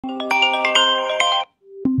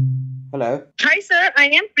Hello. Hi, sir. I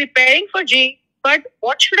am preparing for JEE, but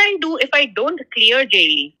what should I do if I don't clear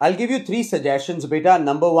JEE? I'll give you 3 suggestions, beta.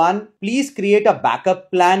 Number one, please create a backup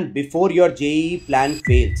plan before your JEE plan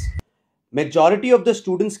fails. Majority of the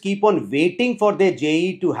students keep on waiting for their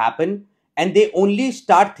JEE to happen, and they only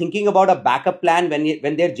start thinking about a backup plan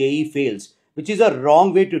when their JEE fails, which is a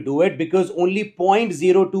wrong way to do it, because only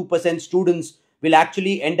 0.02% students will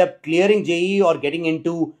actually end up clearing JEE or getting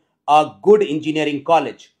into a good engineering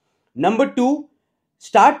college. Number two,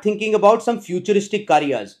 start thinking about some futuristic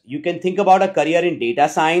careers. You can think about a career in data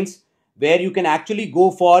science, where you can actually go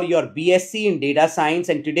for your BSc in data science.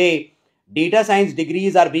 And today, data science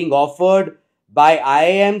degrees are being offered by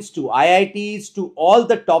IIMs to IITs to all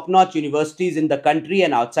the top-notch universities in the country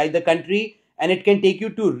and outside the country, and it can take you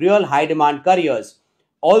to real high-demand careers.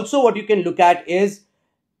 Also, what you can look at is,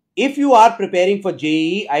 if you are preparing for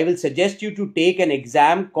JEE, I will suggest you to take an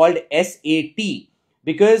exam called SAT,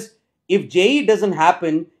 because if JEE doesn't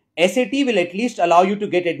happen, SAT will at least allow you to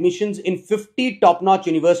get admissions in 50 top-notch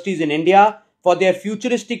universities in India for their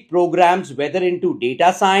futuristic programs, whether into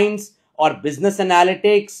data science or business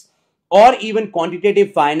analytics or even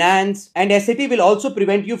quantitative finance. And SAT will also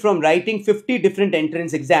prevent you from writing 50 different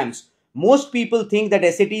entrance exams. Most people think that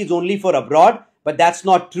SAT is only for abroad, but that's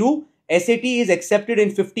not true. SAT is accepted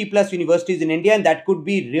in 50 plus universities in India, and that could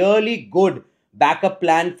be really good backup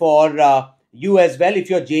plan for you as well if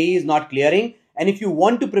your JEE is not clearing. And if you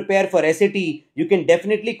want to prepare for SAT, you can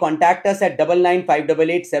definitely contact us at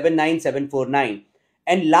 9958879749.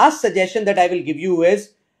 And last suggestion that I will give you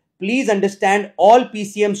is, please understand, all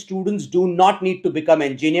PCM students do not need to become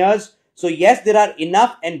engineers. So yes, there are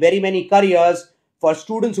enough and very many careers for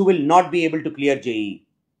students who will not be able to clear JEE.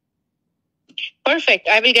 Perfect.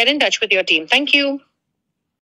 I will get in touch with your team. Thank you.